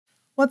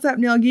What's up,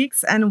 nail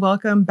geeks, and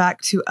welcome back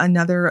to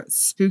another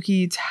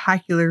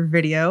spooky-tacular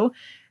video.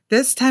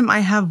 This time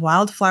I have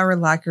Wildflower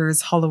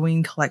Lacquer's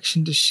Halloween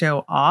collection to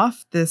show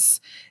off. This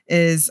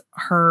is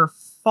her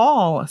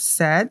fall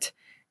set,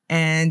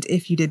 and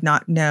if you did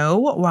not know,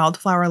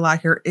 Wildflower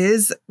Lacquer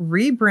is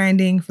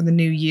rebranding for the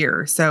new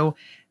year. So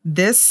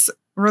this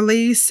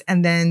release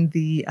and then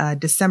the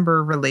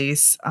December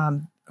release,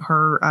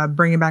 her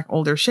bringing back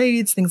older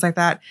shades, things like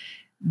that,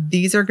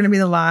 these are going to be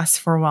the last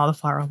for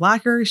Wildflower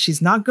Lacquer.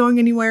 She's not going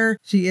anywhere.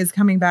 She is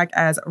coming back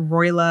as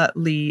Royla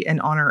Lee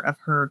in honor of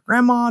her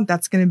grandma.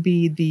 That's going to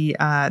be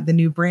the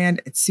new brand.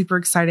 It's super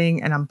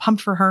exciting, and I'm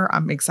pumped for her.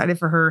 I'm excited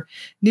for her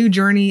new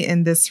journey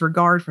in this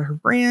regard for her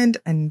brand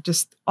and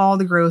just all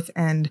the growth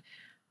and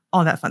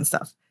all that fun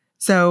stuff.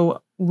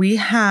 So we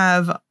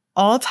have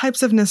all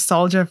types of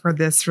nostalgia for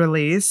this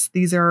release.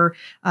 These are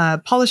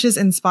polishes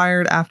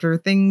inspired after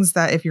things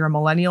that if you're a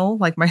millennial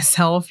like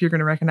myself, you're going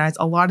to recognize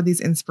a lot of these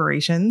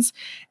inspirations.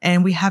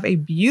 And we have a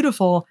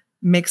beautiful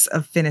mix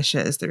of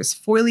finishes. There's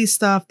foily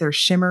stuff, there's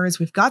shimmers.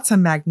 We've got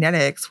some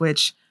magnetics,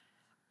 which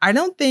I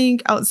don't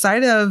think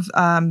outside of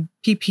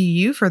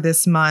PPU for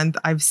this month,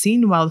 I've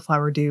seen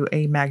Wildflower do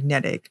a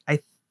magnetic,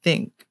 I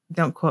think.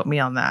 Don't quote me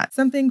on that.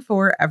 Something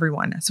for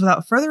everyone. So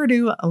without further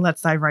ado,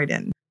 let's dive right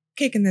in.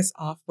 Kicking this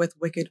off with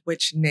Wicked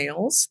Witch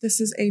Nails. This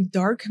is a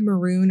dark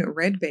maroon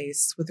red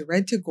base with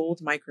red to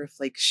gold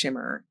microflake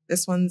shimmer.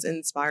 This one's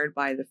inspired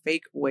by the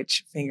fake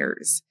witch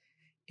fingers.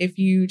 If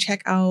you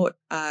check out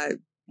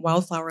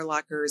Wildflower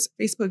Lacquer's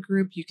Facebook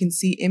group, you can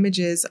see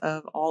images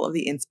of all of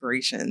the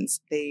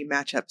inspirations. They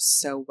match up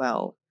so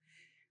well.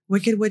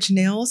 Wicked Witch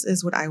Nails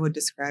is what I would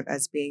describe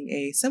as being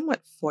a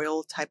somewhat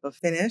foil type of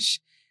finish.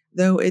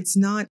 Though it's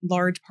not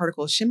large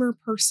particle shimmer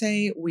per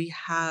se, we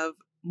have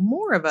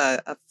more of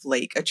a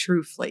flake, a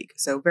true flake.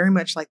 So very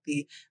much like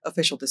the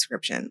official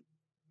description.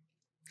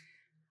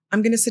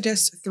 I'm going to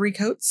suggest 3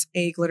 coats,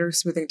 a glitter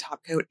smoothing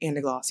top coat and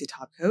a glossy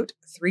top coat.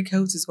 3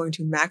 coats is going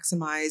to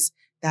maximize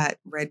that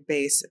red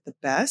base the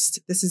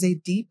best. This is a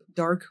deep,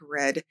 dark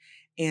red,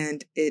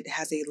 and it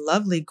has a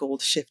lovely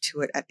gold shift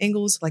to it at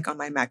angles like on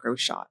my macro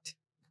shot.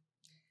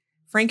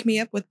 Frank Me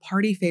Up with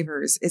Party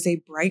Favors is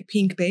a bright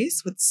pink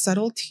base with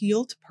subtle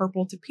teal to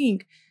purple to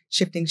pink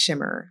shifting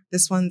shimmer.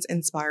 This one's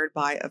inspired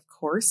by, of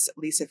course,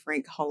 Lisa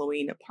Frank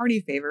Halloween Party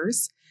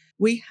Favors.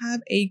 We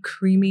have a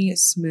creamy,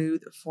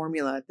 smooth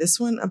formula. This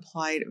one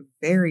applied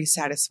very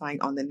satisfying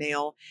on the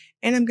nail,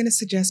 and I'm going to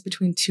suggest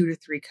between 2 to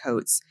 3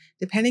 coats.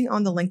 Depending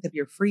on the length of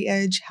your free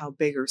edge, how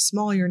big or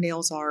small your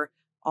nails are,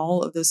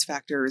 all of those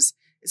factors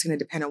is going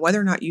to depend on whether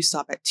or not you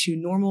stop at 2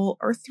 normal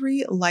or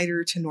 3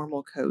 lighter to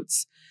normal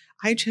coats.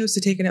 I chose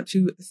to take it up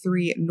to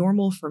 3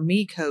 normal for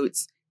me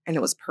coats, and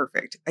it was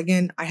perfect.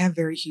 Again, I have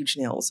very huge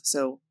nails,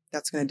 so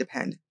that's going to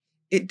depend.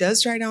 It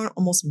does dry down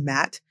almost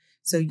matte,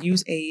 so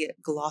use a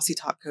glossy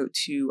top coat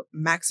to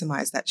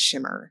maximize that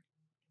shimmer.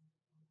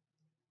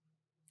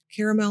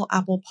 Caramel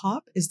Apple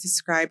Pop is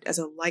described as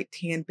a light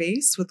tan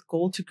base with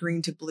gold to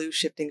green to blue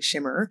shifting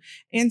shimmer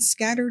and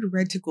scattered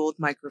red to gold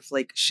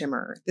microflake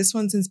shimmer. This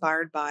one's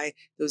inspired by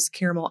those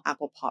Caramel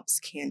Apple Pops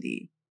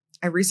candy.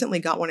 I recently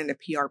got one in a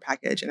PR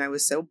package, and I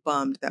was so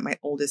bummed that my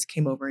oldest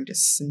came over and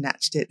just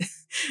snatched it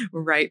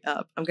right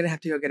up. I'm going to have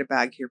to go get a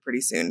bag here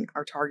pretty soon.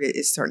 Our Target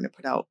is starting to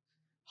put out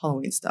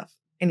Halloween stuff.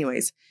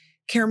 Anyways,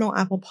 Caramel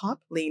Apple Pop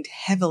leaned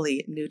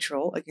heavily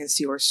neutral against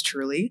yours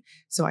truly,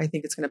 so I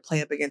think it's going to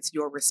play up against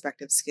your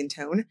respective skin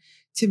tone.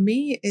 To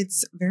me,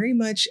 it's very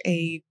much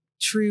a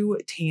true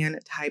tan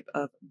type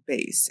of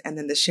base, and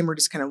then the shimmer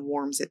just kind of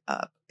warms it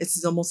up.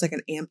 It's almost like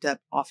an amped up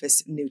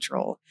office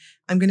neutral.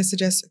 I'm going to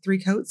suggest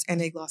 3 coats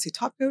and a glossy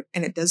top coat,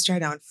 and it does dry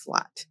down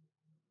flat.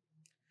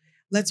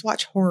 Let's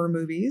Watch Horror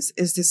Movies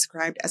is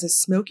described as a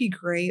smoky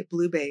gray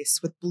blue base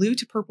with blue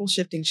to purple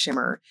shifting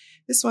shimmer.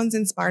 This one's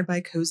inspired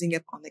by cozying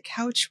up on the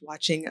couch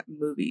watching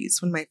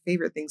movies, one of my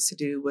favorite things to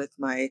do with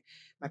my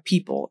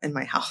people in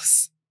my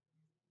house.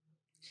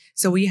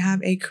 So we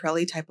have a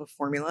Crelly type of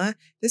formula.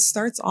 This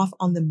starts off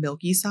on the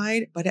milky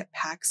side, but it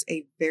packs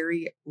a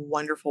very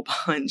wonderful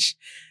punch,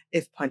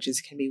 if punches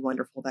can be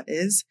wonderful, that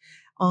is,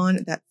 on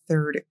that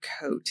 3rd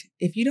coat.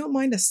 If you don't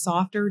mind a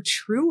softer,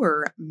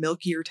 truer,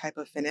 milkier type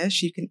of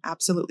finish, you can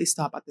absolutely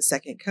stop at the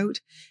 2nd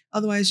coat.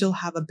 Otherwise, you'll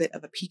have a bit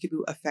of a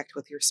peekaboo effect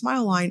with your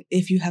smile line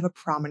if you have a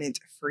prominent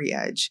free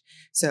edge.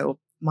 So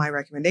my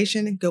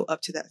recommendation, go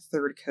up to that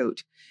 3rd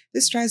coat.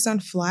 This dries down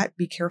flat.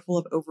 Be careful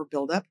of over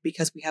buildup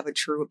because we have a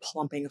true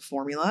plumping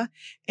formula,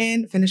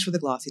 and finish with a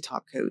glossy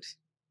top coat.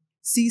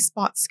 Sea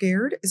Spot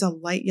Scared is a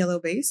light yellow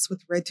base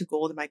with red to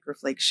gold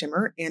microflake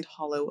shimmer and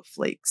hollow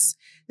flakes.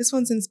 This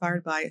one's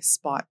inspired by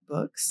Spot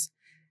Books,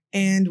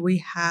 and we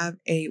have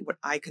what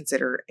I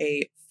consider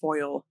a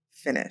foil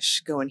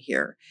finish going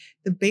here.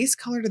 The base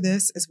color to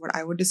this is what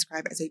I would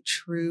describe as a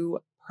true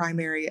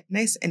primary,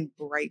 nice and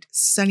bright,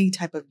 sunny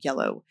type of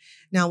yellow.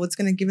 Now, what's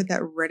going to give it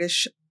that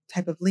reddish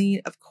type of lean,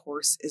 of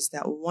course, is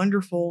that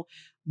wonderful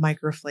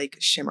microflake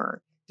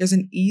shimmer. There's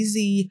an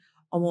easy,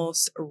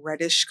 almost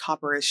reddish,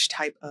 copperish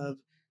type of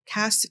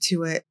cast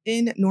to it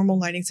in normal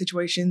lighting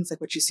situations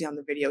like what you see on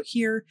the video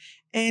here,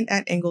 and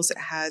at angles it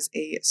has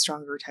a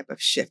stronger type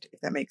of shift,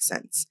 if that makes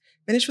sense.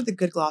 Finish with a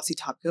good glossy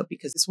top coat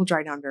because this will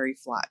dry down very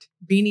flat.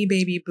 Beanie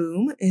Baby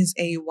Boom is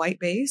a white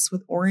base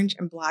with orange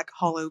and black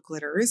hollow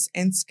glitters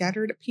and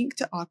scattered pink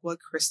to aqua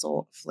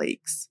crystal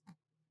flakes.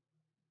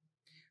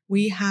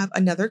 We have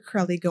another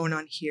Crelly going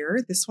on here.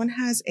 This one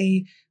has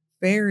a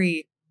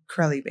very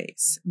Crelly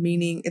base,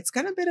 meaning it's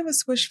got a bit of a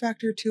squish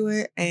factor to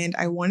it, and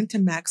I wanted to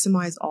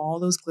maximize all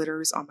those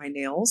glitters on my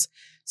nails.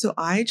 So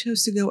I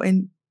chose to go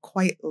in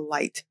quite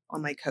light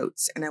on my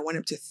coats, and I went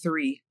up to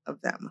 3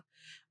 of them.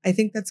 I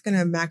think that's going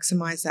to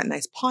maximize that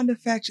nice pond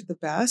effect the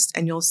best,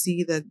 and you'll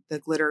see the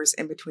glitters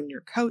in between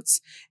your coats,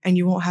 and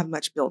you won't have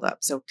much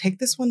buildup. So take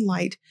this one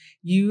light,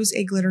 use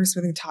a glitter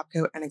smoothing top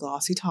coat and a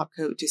glossy top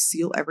coat to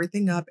seal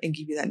everything up and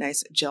give you that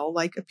nice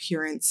gel-like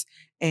appearance,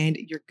 and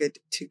you're good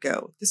to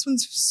go. This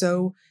one's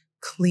so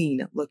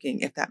clean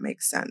looking, if that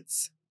makes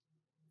sense.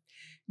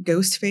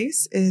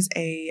 Ghostface is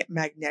a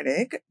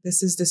magnetic.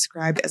 This is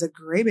described as a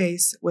gray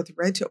base with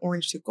red to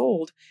orange to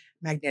gold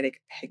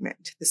magnetic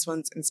pigment. This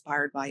one's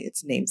inspired by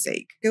its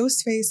namesake.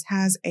 Ghostface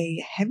has a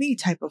heavy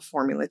type of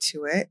formula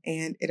to it,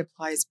 and it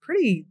applies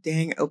pretty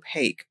dang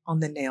opaque on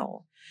the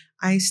nail.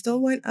 I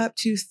still went up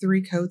to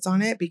 3 coats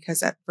on it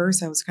because at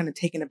first I was kind of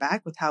taken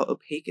aback with how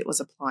opaque it was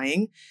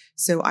applying.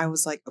 So I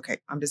was like, okay,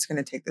 I'm just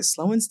going to take this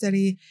slow and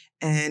steady,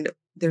 and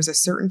there's a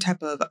certain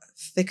type of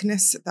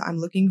thickness that I'm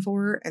looking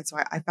for. And so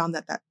I found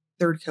that that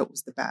 3rd coat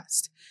was the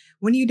best.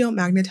 When you don't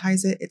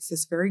magnetize it, it's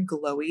this very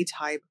glowy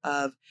type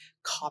of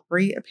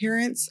coppery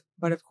appearance.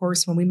 But of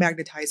course, when we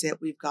magnetize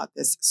it, we've got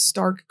this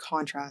stark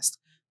contrast,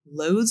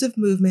 loads of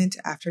movement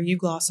after you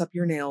gloss up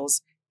your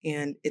nails,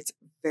 and it's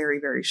very,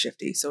 very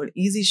shifty. So an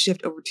easy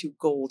shift over to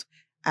gold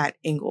at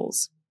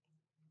angles.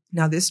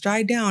 Now this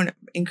dried down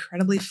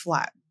incredibly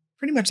flat,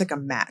 pretty much like a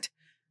matte.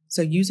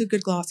 So use a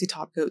good glossy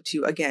top coat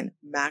to, again,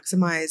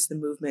 maximize the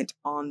movement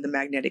on the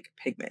magnetic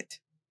pigment.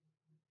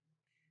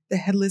 The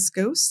Headless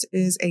Ghost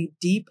is a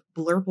deep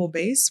blurple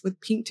base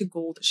with pink to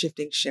gold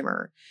shifting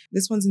shimmer.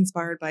 This one's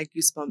inspired by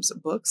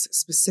Goosebumps books,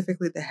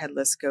 specifically the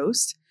Headless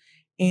Ghost.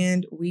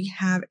 And we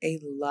have a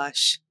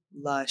lush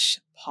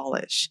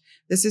polish.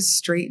 This is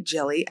straight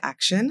jelly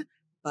action,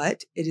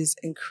 but it is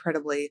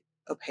incredibly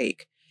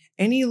opaque.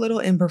 Any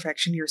little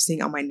imperfection you're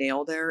seeing on my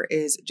nail there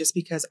is just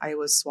because I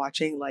was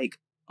swatching like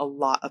a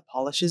lot of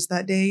polishes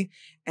that day,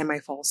 and my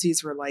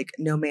falsies were like,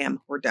 no ma'am,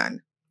 we're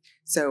done.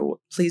 So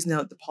please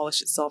note the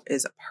polish itself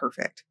is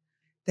perfect.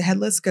 The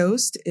Headless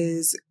Ghost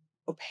is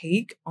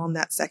opaque on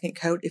that 2nd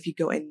coat if you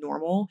go in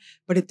normal,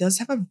 but it does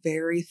have a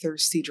very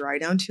thirsty dry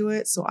down to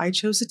it. So I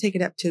chose to take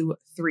it up to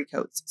 3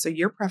 coats. So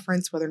your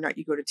preference, whether or not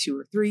you go to 2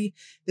 or 3,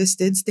 this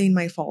did stain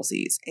my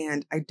falsies.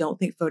 And I don't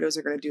think photos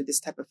are going to do this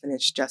type of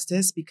finish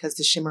justice because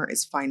the shimmer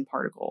is fine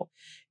particle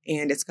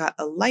and it's got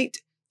a light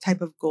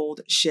type of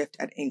gold shift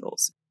at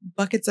angles.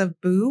 Buckets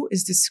of Boo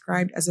is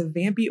described as a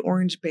vampy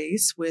orange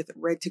base with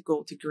red to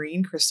gold to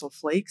green crystal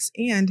flakes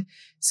and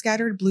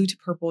scattered blue to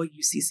purple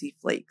UCC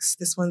flakes.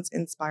 This one's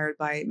inspired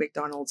by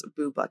McDonald's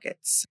Boo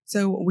buckets.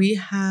 So we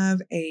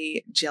have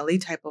a jelly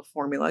type of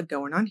formula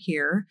going on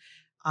here.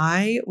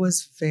 I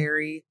was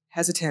very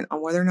hesitant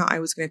on whether or not I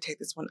was going to take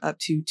this one up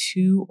to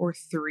 2 or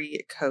 3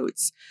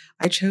 coats.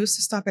 I chose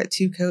to stop at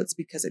 2 coats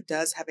because it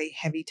does have a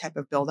heavy type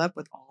of buildup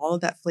with all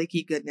of that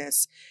flaky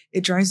goodness.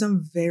 It dries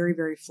them very,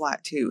 very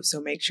flat too, so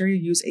make sure you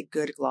use a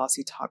good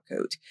glossy top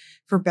coat.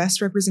 For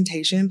best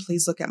representation,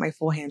 please look at my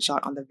full hand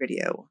shot on the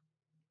video.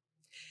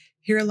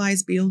 Here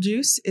Lies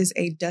Betelgeuse is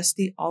a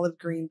dusty olive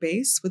green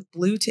base with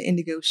blue to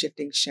indigo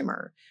shifting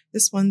shimmer.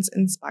 This one's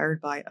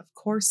inspired by, of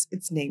course,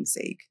 its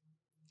namesake.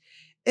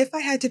 If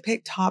I had to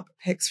pick top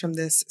picks from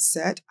this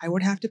set, I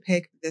would have to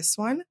pick this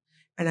one,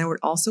 and I would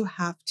also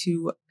have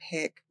to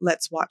pick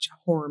Let's Watch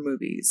Horror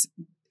Movies,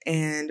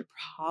 and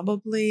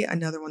probably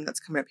another one that's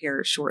coming up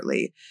here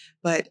shortly.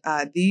 But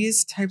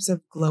these types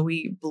of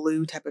glowy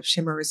blue type of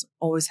shimmers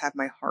always have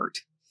my heart.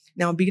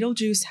 Now,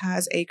 Betelgeuse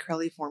has a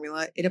Crelly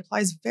formula. It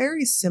applies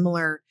very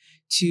similar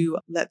to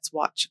Let's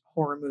Watch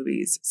Horror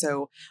Movies.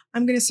 So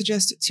I'm going to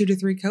suggest 2 to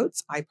 3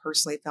 coats. I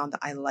personally found that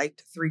I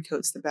liked 3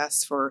 coats the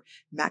best for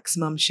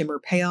maximum shimmer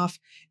payoff.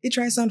 It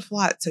dries down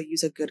flat, so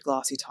use a good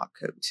glossy top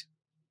coat.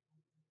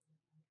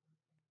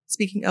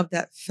 Speaking of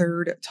that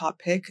 3rd top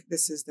pick,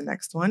 this is the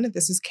next one.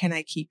 This is Can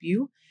I Keep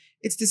You?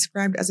 It's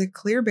described as a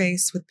clear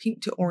base with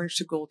pink to orange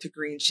to gold to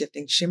green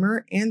shifting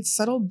shimmer and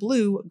subtle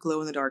blue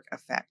glow-in-the-dark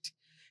effect.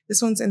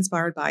 This one's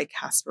inspired by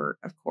Casper,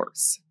 of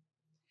course.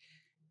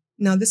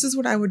 Now, this is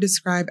what I would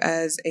describe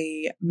as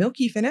a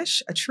milky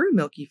finish, a true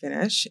milky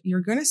finish. You're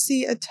going to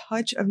see a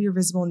touch of your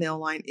visible nail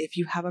line if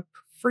you have a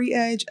free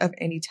edge of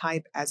any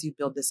type as you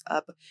build this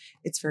up.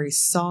 It's very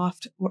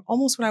soft,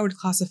 almost what I would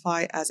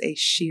classify as a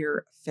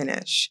sheer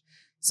finish.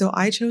 So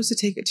I chose to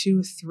take it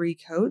to 3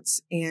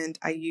 coats, and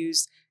I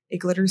used a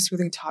glitter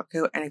smoothing top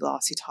coat and a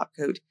glossy top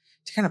coat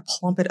to kind of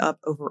plump it up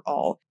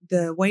overall.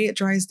 The way it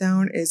dries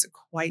down is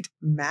quite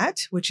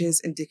matte, which is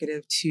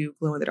indicative to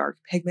glow-in-the-dark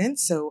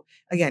pigments. So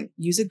again,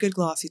 use a good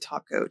glossy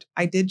top coat.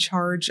 I did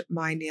charge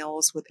my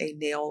nails with a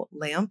nail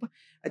lamp,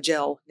 a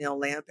gel nail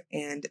lamp,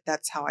 and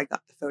that's how I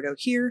got the photo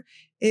here.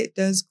 It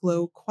does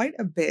glow quite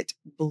a bit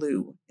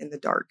blue in the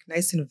dark,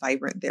 nice and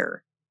vibrant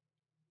there.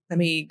 Let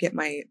me get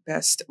my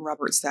best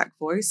Robert Stack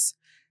voice.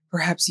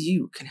 Perhaps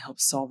you can help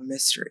solve a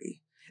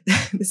mystery.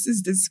 This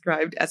is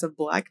described as a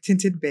black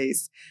tinted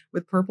base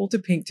with purple to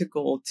pink to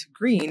gold to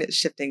green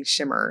shifting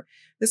shimmer.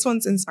 This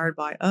one's inspired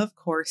by, of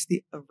course,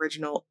 the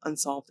original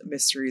Unsolved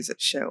Mysteries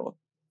show.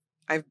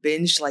 I've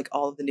binged like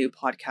all of the new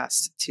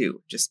podcasts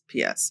too, just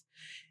PS.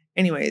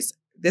 Anyways,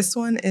 this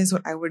one is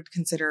what I would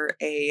consider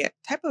a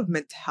type of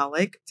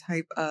metallic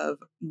type of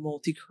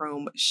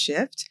multi-chrome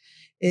shift.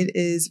 It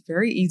is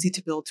very easy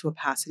to build to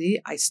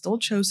opacity. I still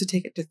chose to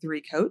take it to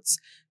 3 coats.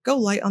 Go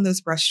light on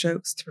those brush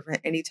strokes to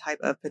prevent any type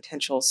of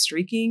potential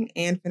streaking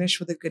and finish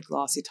with a good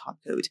glossy top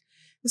coat.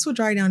 This will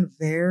dry down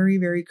very,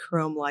 very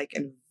chrome-like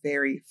and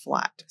very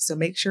flat. So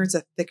make sure it's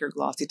a thicker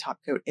glossy top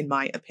coat in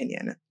my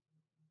opinion.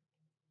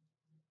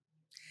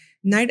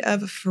 Night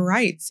of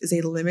Frights is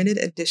a limited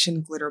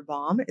edition glitter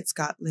bomb. It's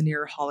got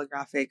linear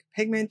holographic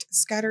pigment,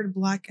 scattered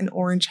black and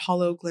orange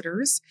hollow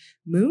glitters,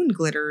 moon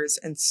glitters,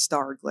 and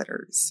star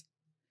glitters.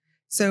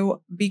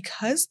 So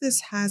because this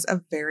has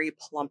a very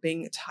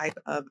plumping type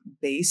of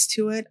base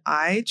to it,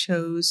 I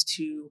chose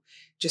to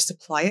just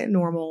apply it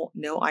normal,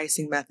 no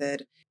icing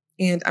method.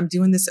 And I'm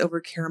doing this over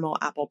Caramel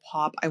Apple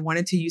Pop. I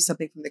wanted to use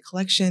something from the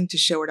collection to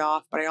show it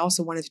off, but I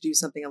also wanted to do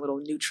something a little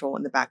neutral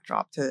in the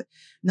backdrop to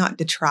not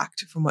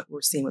detract from what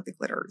we're seeing with the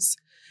glitters.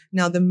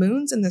 Now the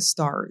moons and the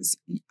stars,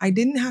 I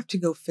didn't have to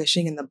go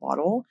fishing in the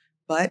bottle,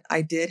 but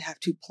I did have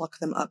to pluck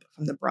them up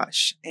from the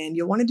brush. And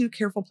you'll want to do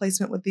careful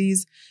placement with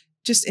these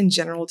just in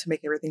general to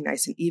make everything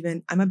nice and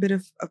even. I'm a bit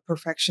of a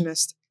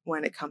perfectionist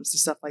when it comes to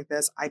stuff like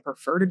this. I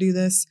prefer to do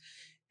this.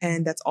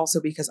 And that's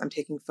also because I'm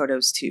taking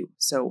photos too.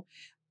 So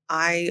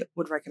I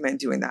would recommend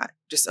doing that.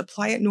 Just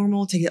apply it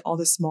normal to get all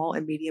the small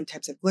and medium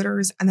types of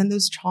glitters. And then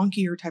those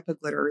chonkier type of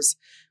glitters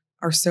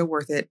are so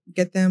worth it.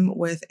 Get them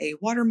with a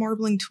water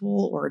marbling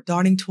tool or a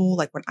dotting tool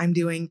like what I'm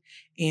doing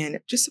and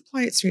just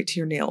apply it straight to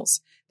your nails.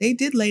 They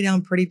did lay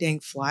down pretty dang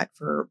flat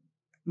for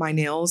my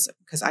nails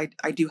because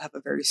I do have a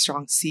very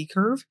strong C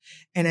curve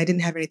and I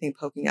didn't have anything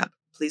poking up.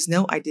 Please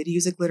note I did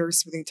use a glitter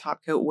smoothing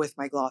top coat with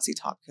my glossy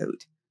top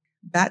coat.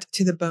 Bat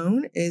to the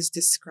Bone is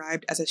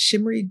described as a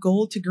shimmery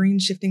gold to green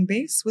shifting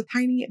base with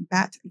tiny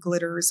bat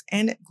glitters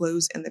and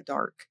glows in the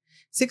dark.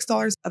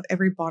 $6 of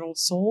every bottle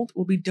sold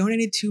will be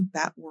donated to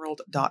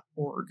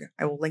batworld.org.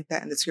 I will link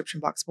that in the description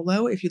box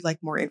below if you'd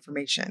like more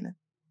information.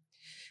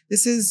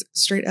 This is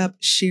straight up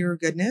sheer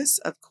goodness.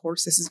 Of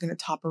course, this is going to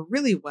topper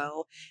really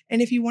well. And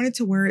if you wanted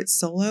to wear it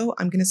solo,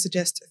 I'm going to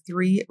suggest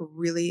 3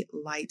 really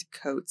light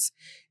coats.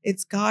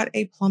 It's got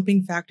a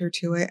plumping factor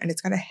to it and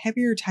it's got a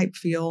heavier type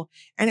feel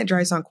and it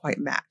dries on quite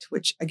matte,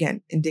 which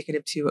again,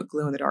 indicative to a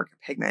glow in the dark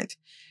pigment.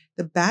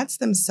 The bats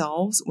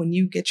themselves, when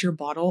you get your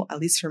bottle, at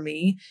least for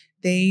me,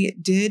 they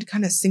did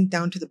kind of sink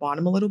down to the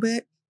bottom a little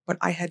bit, but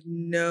I had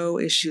no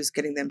issues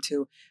getting them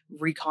to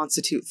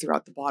reconstitute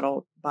throughout the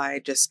bottle by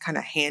just kind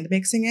of hand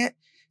mixing it.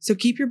 So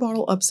keep your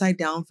bottle upside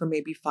down for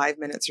maybe 5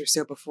 minutes or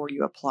so before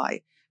you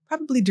apply.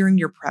 Probably during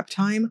your prep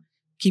time,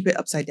 keep it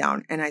upside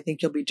down and I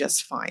think you'll be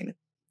just fine.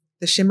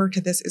 The shimmer to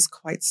this is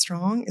quite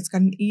strong. It's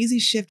got an easy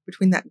shift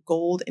between that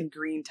gold and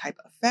green type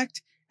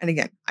effect. And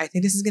again, I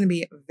think this is going to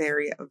be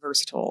very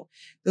versatile.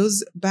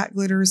 Those bat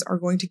glitters are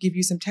going to give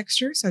you some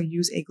texture, so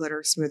use a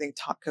glitter smoothing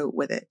top coat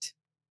with it.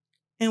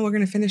 And we're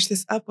going to finish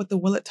this up with the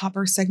Will It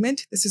Topper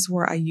segment. This is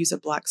where I use a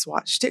black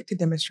swatch stick to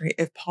demonstrate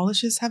if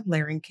polishes have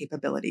layering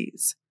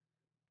capabilities.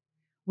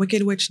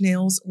 Wicked Witch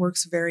Nails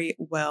works very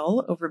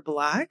well over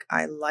black.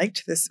 I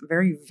liked this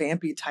very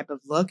vampy type of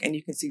look, and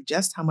you can see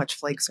just how much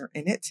flakes are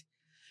in it.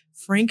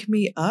 Frank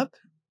Me Up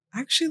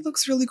actually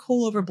looks really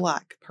cool over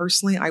black.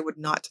 Personally, I would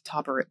not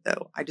topper it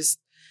though.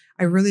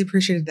 I really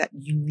appreciated that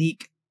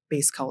unique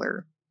base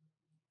color.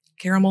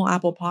 Caramel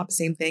Apple Pop,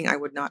 same thing. I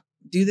would not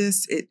do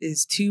this. It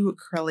is too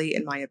curly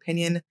in my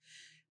opinion.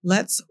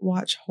 Let's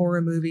Watch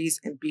Horror Movies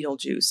and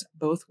Betelgeuse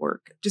both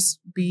work. Just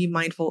be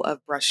mindful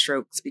of brush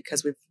strokes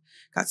because we've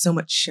got so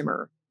much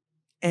shimmer.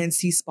 And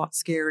Sea Spot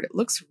Scared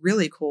looks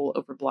really cool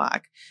over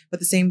black, but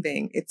the same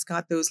thing. It's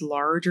got those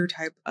larger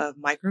type of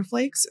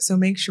microflakes, so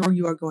make sure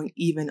you are going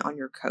even on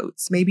your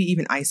coats, maybe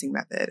even icing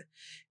method.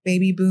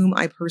 Baby Boom,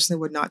 I personally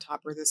would not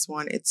topper this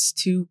one. It's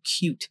too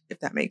cute,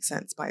 if that makes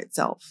sense by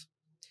itself.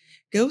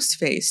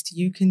 Ghostface,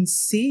 you can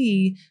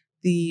see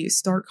the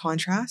stark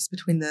contrast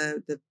between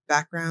the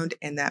background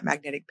and that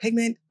magnetic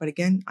pigment, but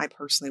again, I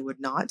personally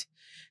would not.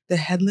 The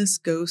Headless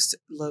Ghost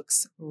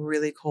looks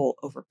really cool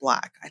over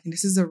black. I think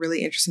this is a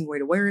really interesting way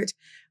to wear it.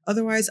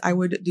 Otherwise, I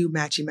would do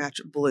matchy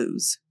match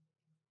blues.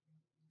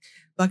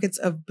 Buckets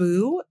of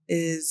Boo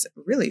is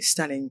really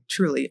stunning,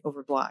 truly,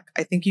 over black.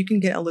 I think you can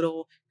get a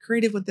little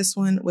creative with this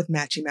one with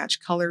matchy match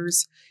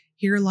colors.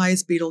 Here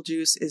Lies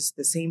Betelgeuse is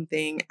the same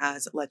thing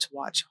as Let's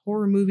Watch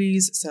Horror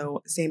Movies,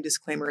 so same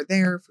disclaimer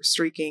there for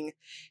streaking.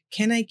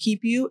 Can I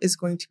Keep You is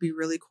going to be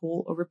really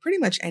cool over pretty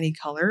much any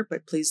color,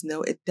 but please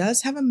note it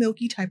does have a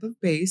milky type of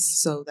base,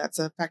 so that's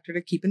a factor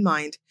to keep in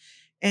mind.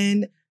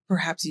 And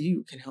perhaps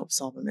you can help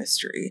solve a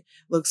mystery.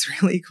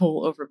 Looks really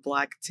cool over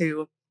black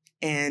too,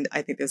 and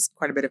I think there's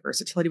quite a bit of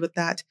versatility with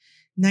that.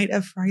 Night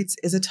of Frights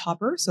is a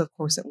topper, so of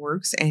course it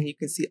works, and you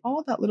can see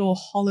all that little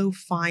hollow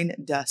fine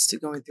dust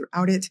going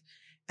throughout it.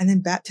 And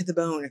then Bat to the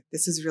Bone.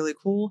 This is really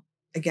cool.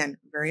 Again,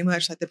 very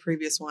much like the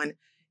previous one,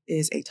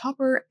 is a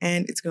topper,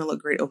 and it's going to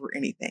look great over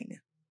anything.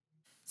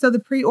 So the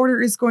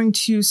pre-order is going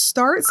to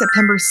start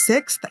September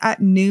 6th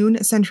at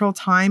noon Central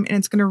Time, and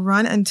it's going to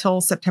run until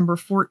September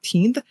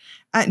 14th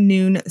at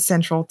noon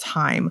Central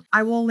Time.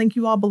 I will link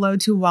you all below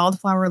to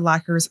Wildflower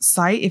Lacquer's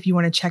site if you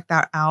want to check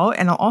that out.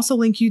 And I'll also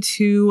link you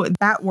to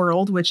Bat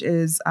World, which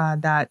is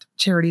that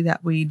charity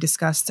that we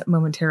discussed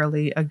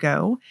momentarily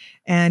ago.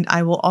 And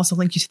I will also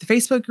link you to the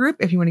Facebook group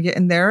if you want to get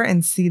in there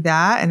and see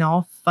that and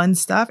all fun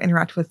stuff.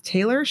 Interact with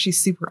Taylor. She's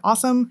super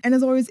awesome. And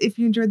as always, if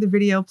you enjoyed the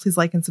video, please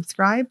like and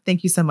subscribe.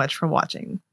 Thank you so much for watching.